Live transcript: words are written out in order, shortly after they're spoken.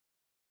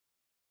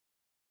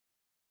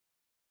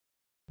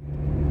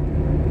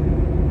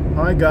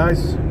Hi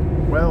guys,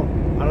 well,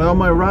 I'm on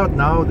my route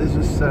now. This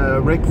is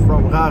Rick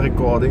from Ra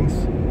Recordings.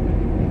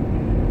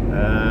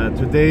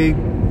 Today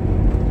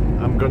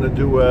I'm gonna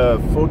do a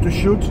photo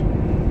shoot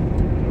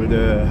with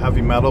a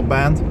heavy metal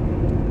band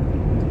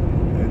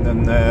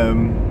in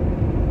an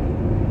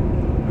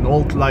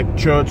old like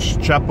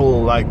church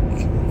chapel like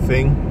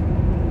thing.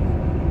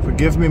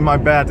 Forgive me my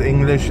bad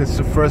English, it's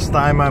the first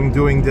time I'm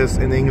doing this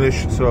in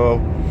English, so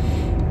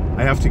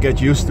I have to get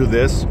used to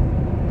this.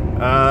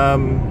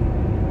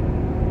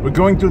 We're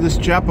going to this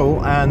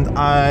chapel, and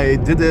I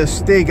did a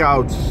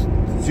stakeout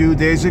 2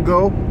 days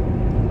ago,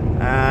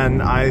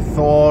 and I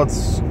thought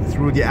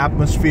through the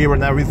atmosphere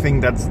and everything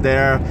that's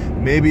there,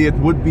 maybe it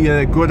would be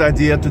a good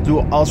idea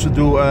to also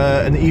do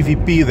an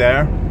EVP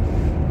there.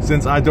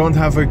 Since I don't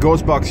have a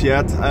ghost box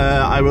yet,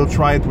 I will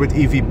try it with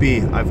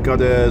EVP. I've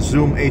got a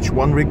Zoom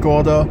H1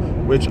 recorder,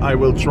 which I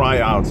will try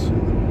out.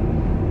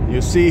 You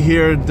see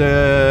here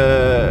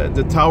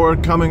the tower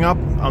coming up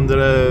on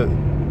the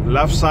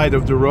left side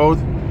of the road.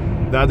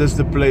 That is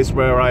the place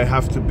where I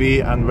have to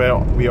be and where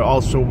we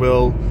also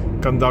will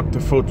conduct a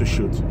photo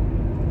shoot.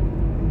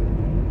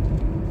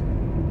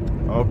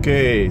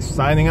 Okay,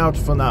 signing out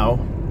for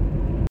now.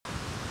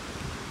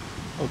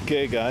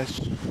 Okay guys,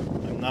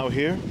 I'm now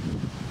here.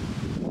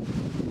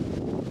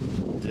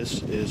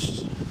 This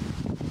is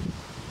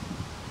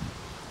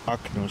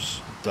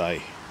Agnus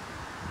Dei.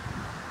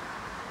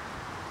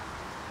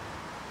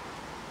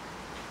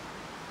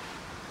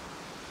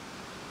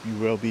 We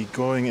will be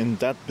going in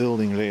that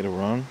building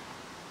later on.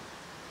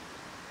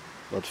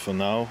 But for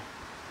now,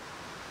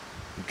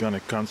 we're gonna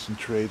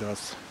concentrate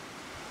us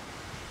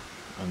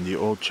on the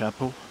old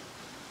chapel.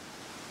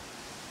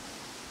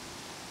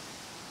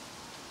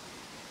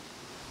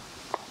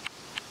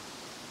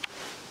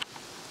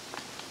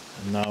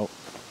 And now,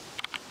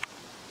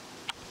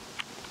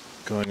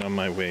 going on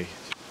my way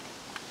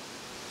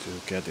to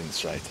get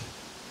inside.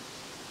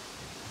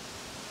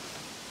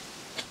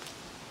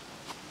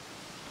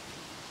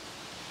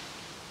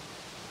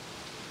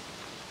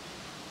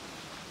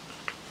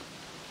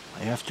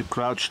 I have to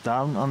crouch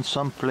down on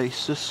some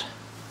places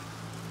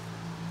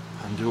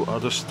and do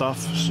other stuff,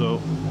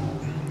 so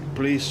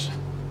please,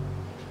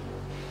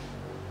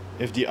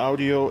 if the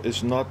audio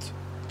is not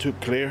too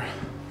clear,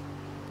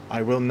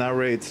 I will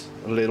narrate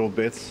a little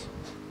bit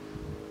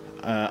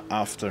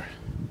after.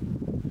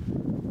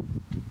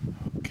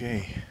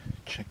 Okay,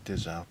 check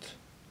this out.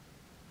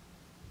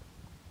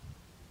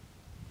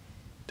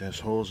 There's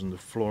holes in the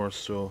floor,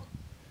 so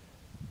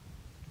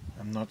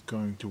I'm not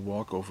going to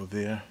walk over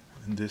there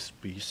in this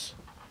piece.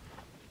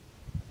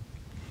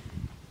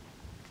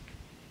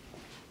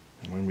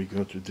 When we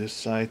go to this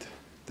side,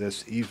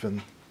 there's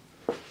even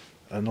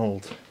an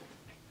old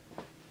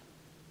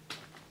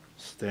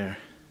stair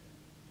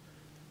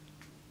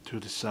to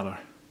the cellar.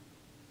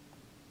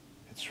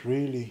 It's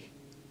really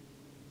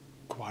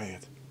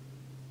quiet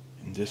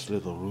in this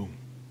little room.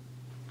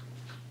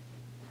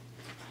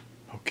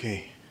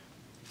 Okay,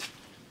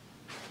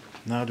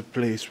 now the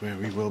place where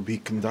we will be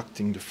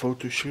conducting the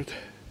photo shoot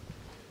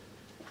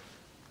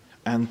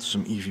and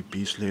some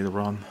EVPs later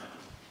on.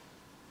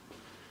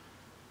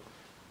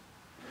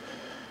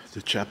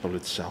 The chapel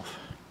itself.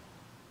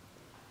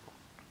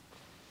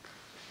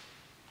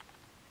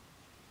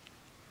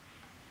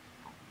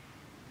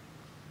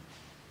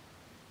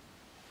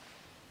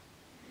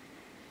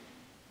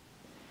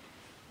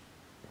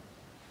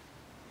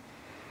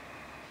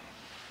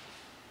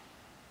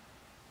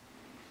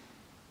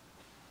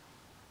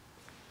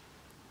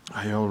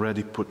 I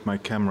already put my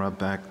camera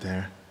back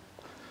there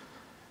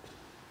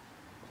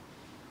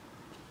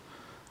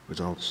with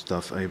all the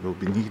stuff I will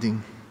be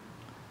needing.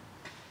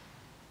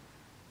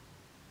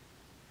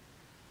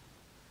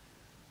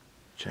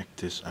 Check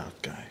this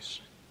out, guys.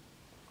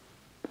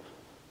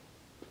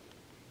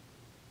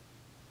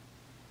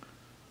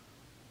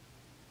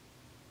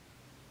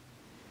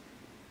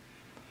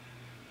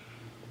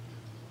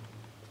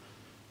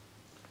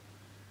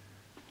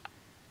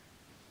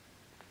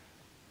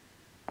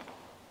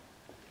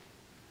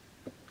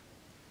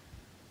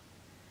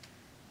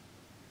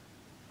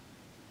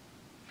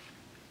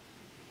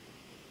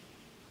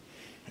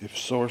 If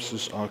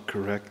sources are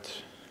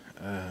correct,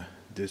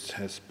 this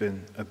has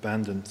been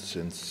abandoned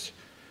since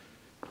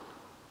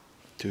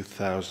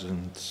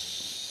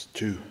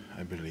 2002,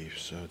 I believe,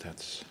 so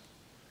that's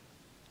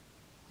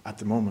at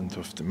the moment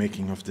of the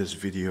making of this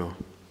video,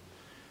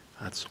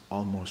 that's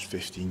almost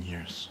 15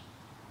 years.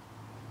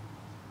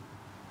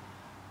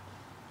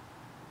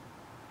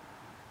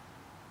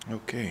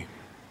 Okay.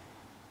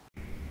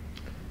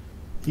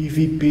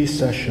 EVP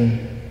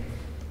session,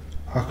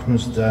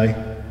 Agnus Dei,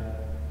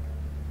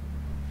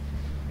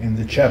 in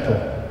the chapel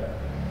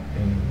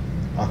in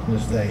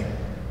Agnus Dei.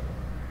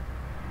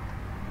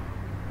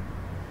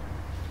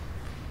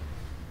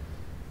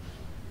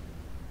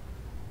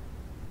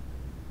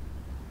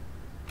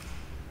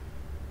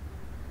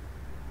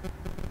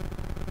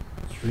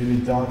 It's really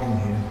dark in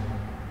here,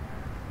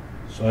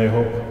 so I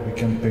hope we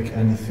can pick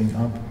anything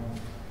up.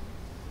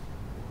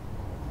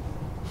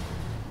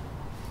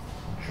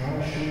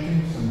 Try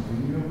shooting some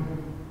video.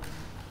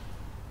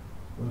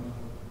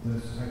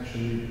 there's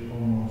actually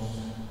almost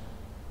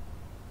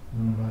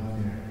no light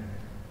here.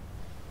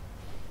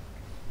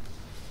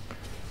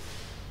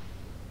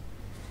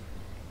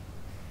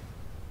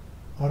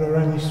 Are there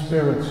any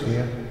spirits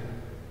here?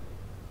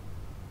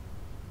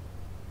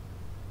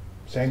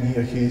 Zijn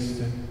hier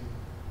geesten?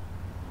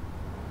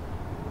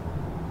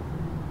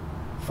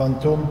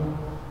 Fantom?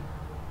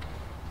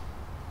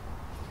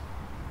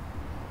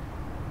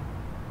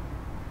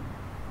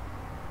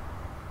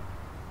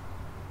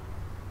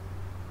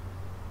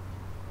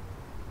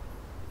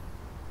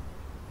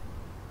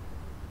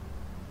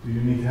 Do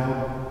you need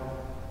help?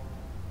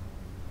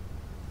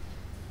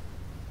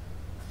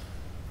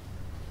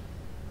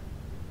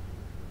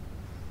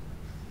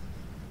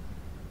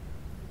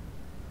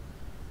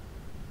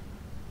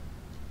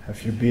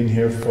 Have you been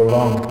here for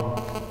long?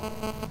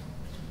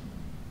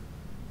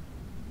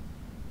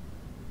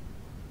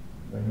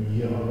 Ben je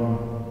hier al lang?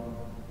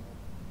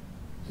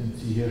 Sind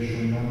Sie hier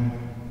schon lange?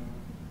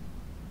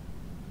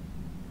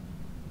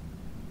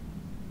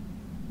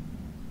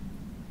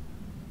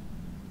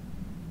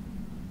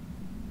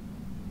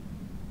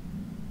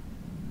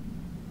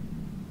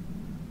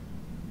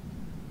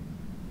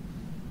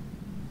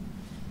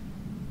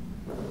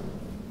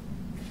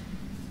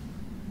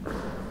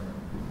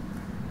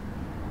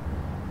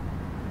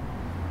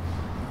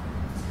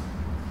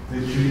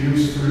 Did you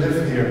used to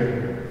live here?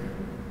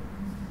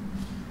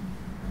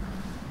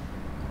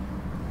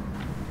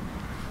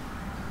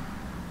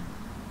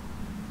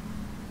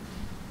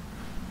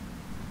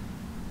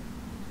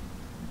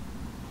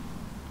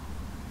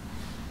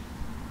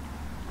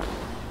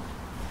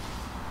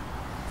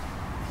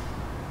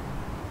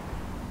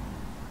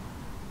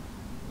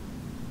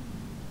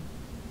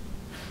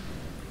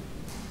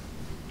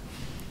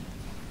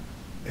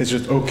 Is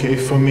it okay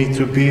for me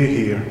to be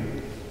here?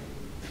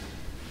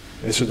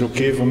 Is het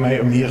oké voor mij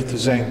om hier te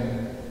zijn?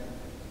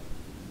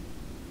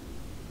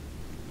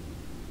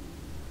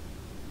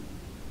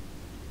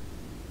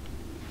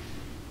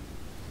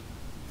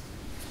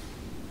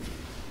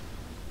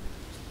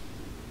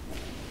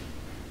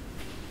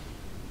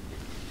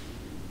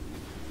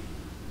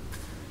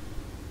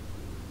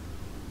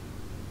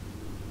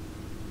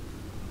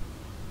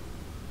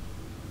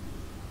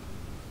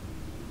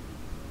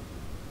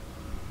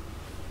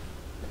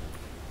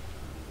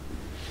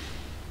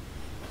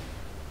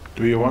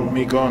 Do you want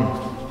me gone?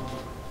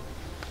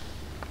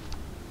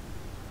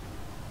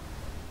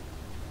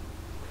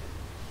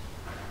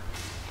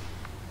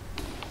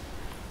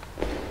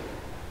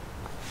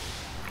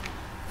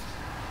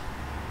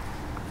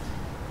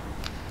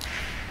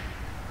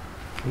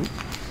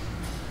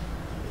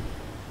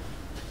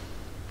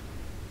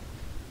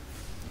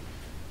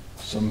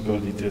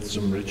 Somebody did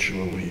some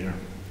ritual here.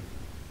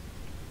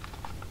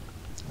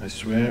 I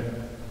swear,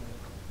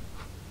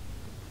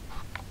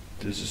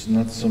 this is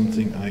not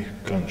something I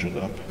conjured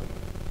up.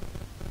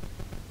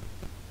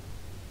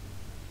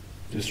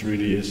 This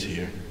really is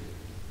here.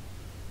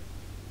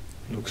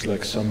 Looks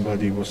like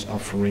somebody was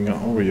offering an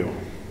Oreo.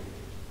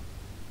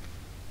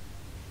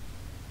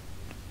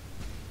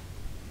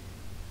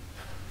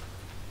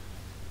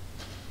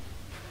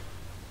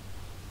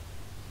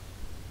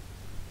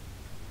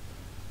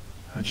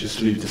 I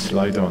just leave this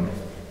light on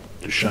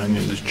to shine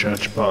in the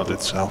church part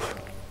itself.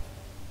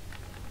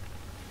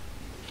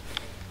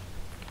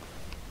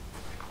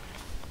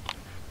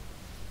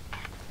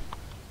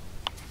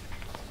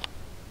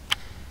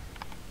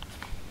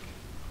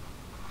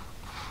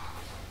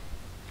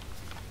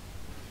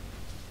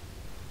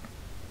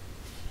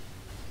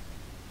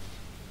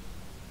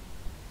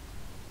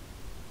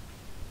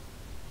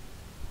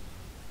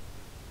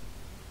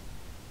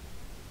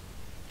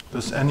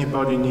 Does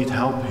anybody need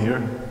help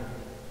here?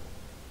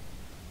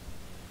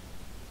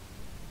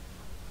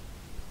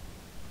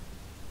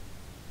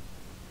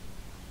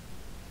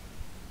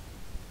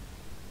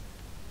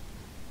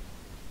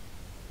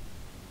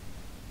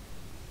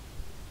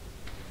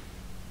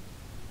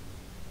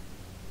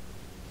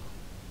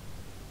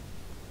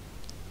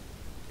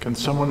 Can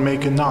someone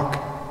make a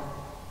knock?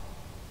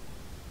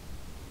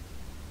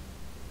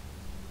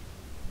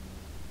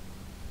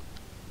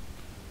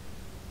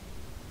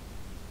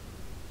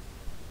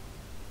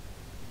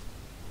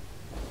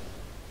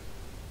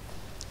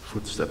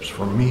 Footsteps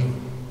for me.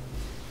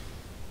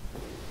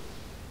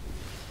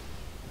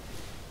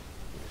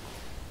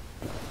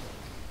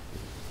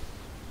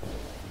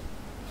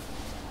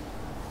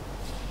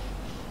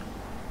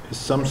 Is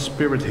some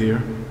spirit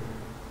here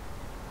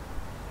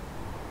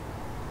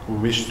who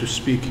wish to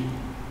speak?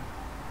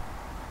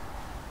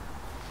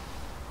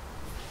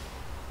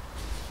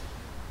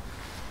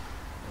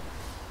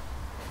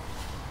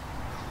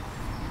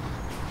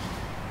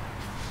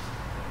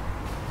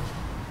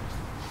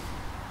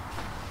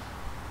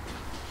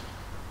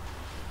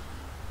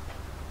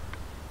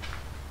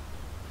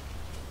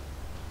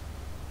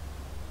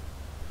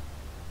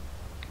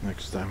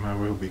 Next time I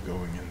will be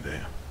going in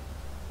there.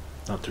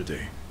 Not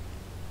today.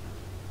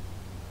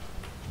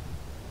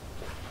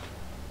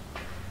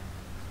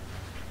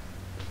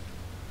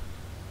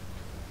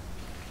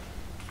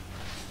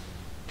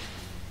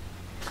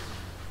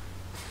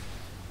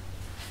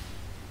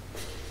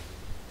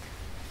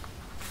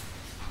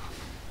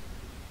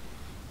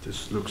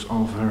 This looks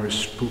all very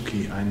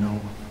spooky, I know,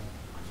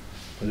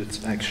 but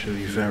it's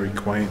actually very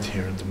quiet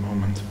here at the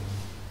moment.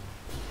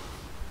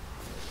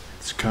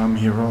 It's calm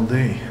here all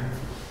day.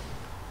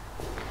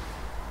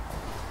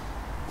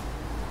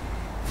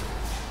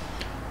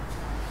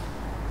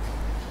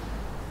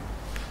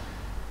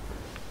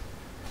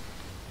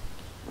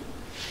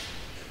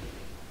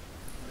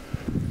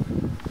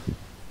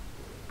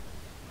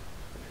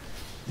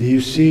 Do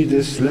you see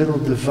this little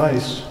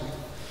device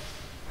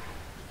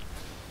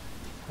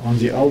on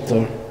the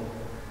altar?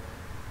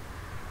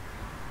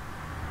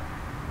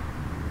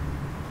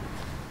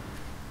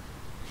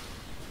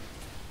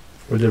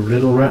 With a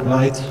little red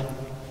light?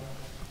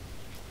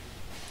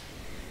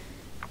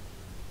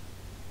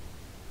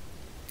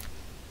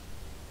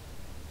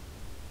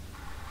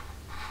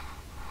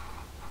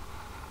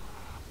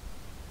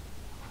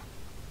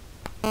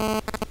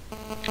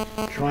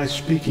 Try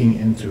speaking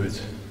into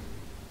it.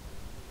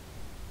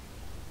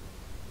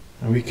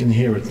 And we can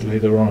hear it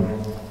later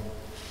on.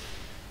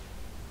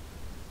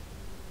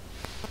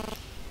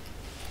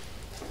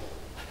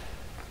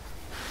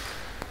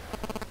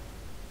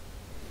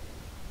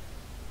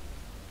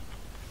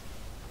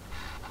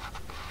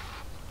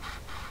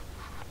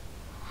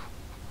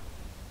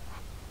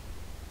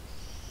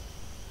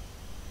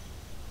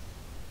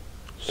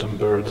 Some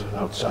bird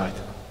outside.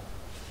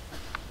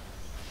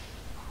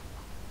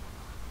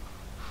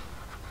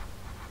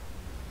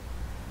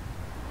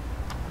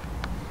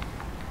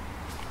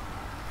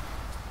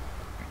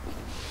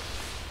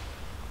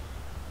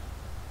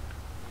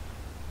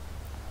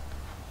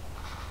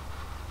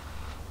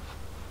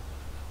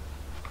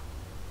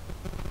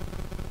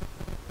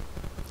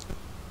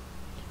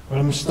 Well,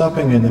 I'm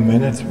stopping in a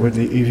minute with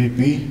the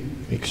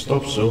EVP. Ik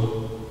stop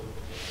zo.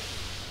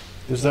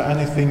 Is there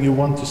anything you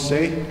want to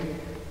say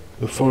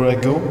before I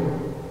go?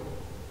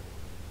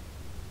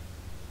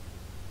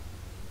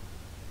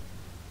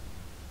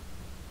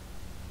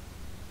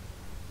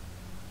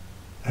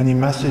 Any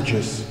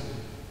messages?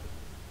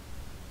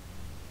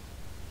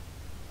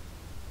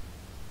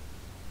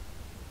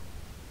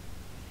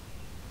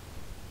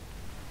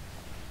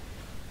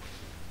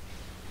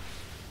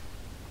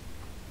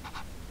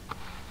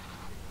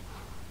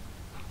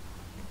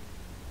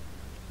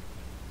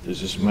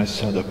 This is my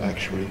setup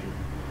actually.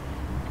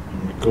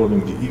 I'm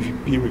recording the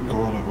EVP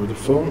recorder with the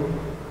phone.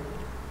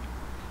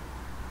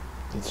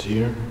 That's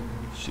here,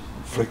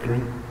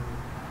 flickering.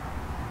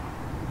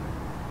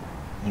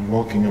 I'm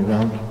walking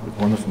around with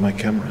one of my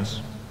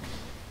cameras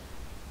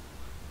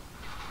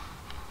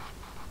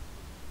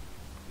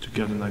to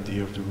get an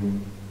idea of the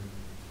room.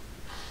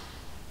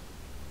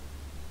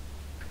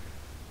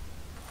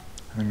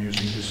 I'm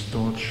using this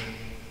torch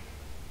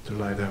to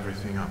light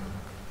everything up.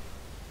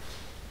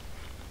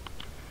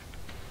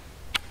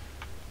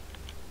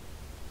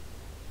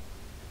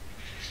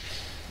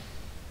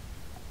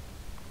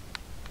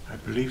 I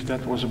believe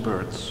that was a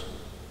bird's.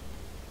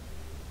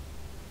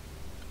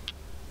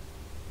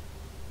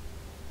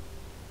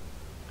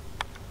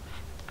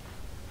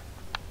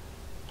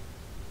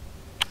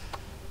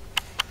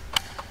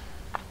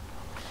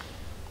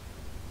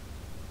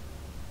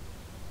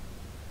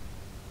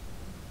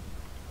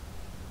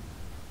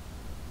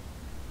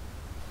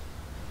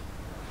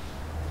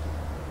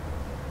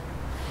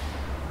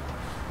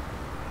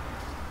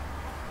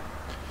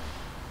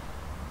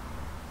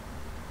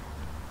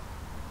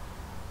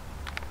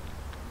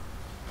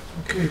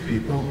 Okay,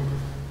 people,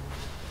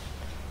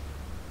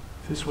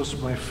 this was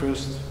my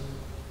first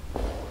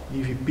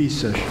EVP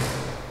session.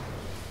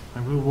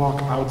 I will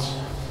walk out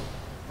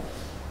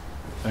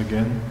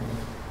again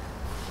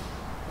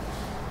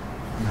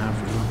and have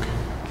a look.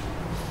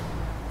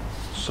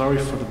 Sorry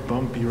for the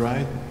bumpy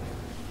ride,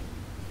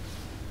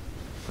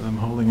 but I'm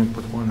holding it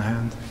with one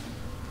hand.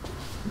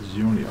 It's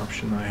the only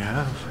option I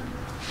have.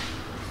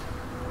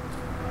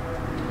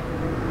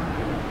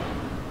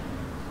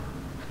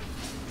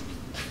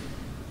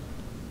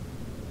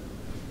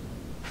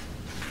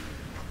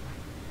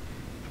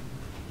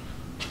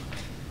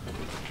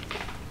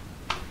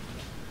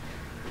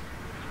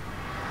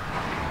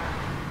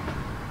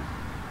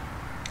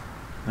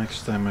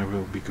 Next time I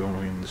will be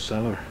going in the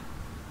cellar,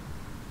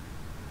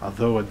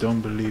 although I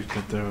don't believe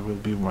that there will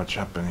be much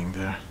happening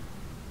there.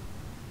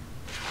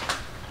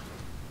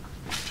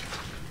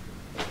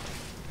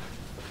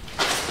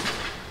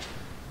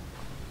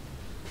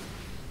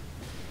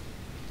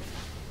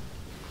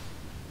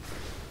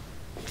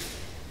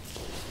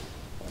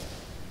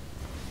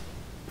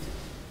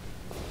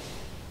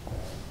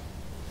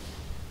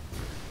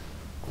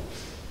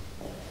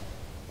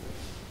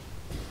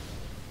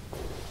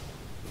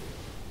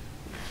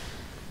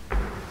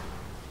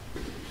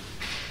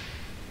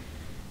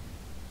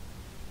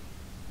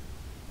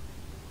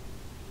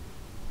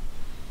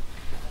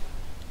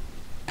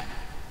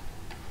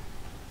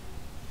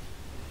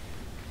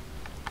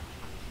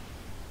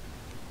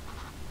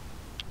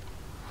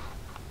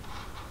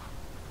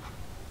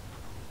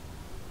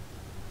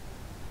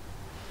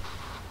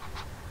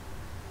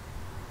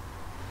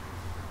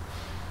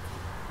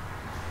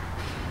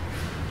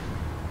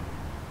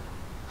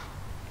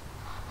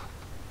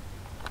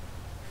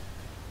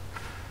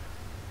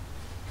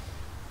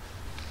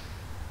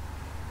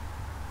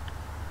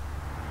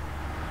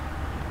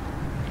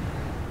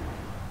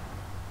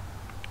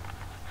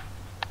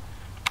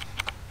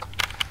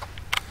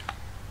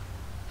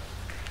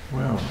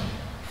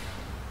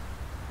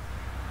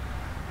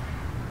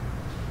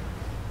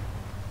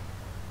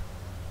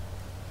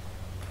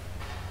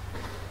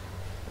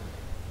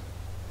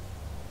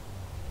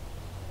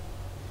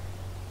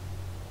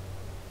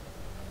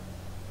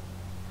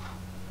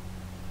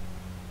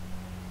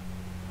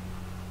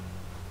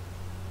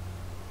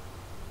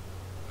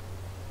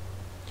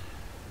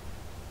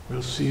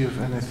 We'll see if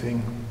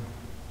anything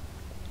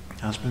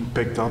has been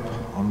picked up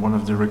on one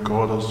of the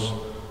recorders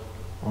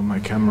on my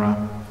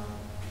camera.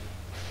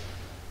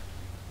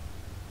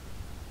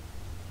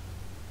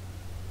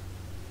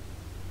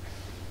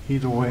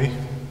 Either way,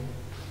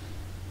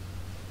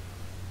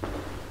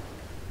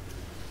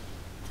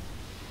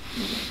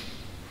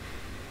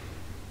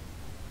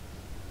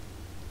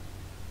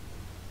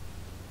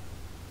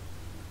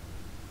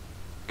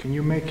 can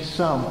you make a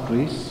sound,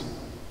 please?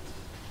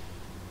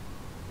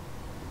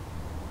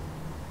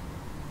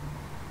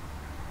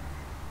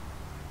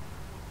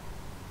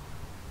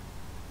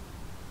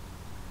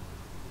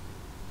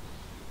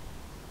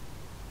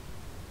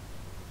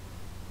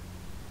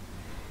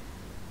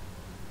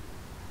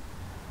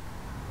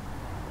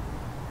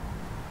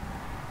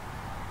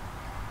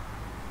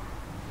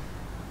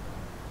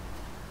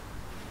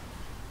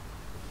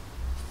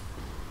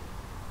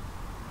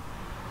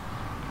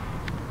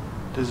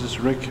 This is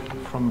Rick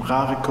from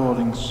Ra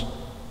Recordings,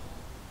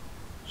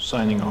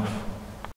 signing off.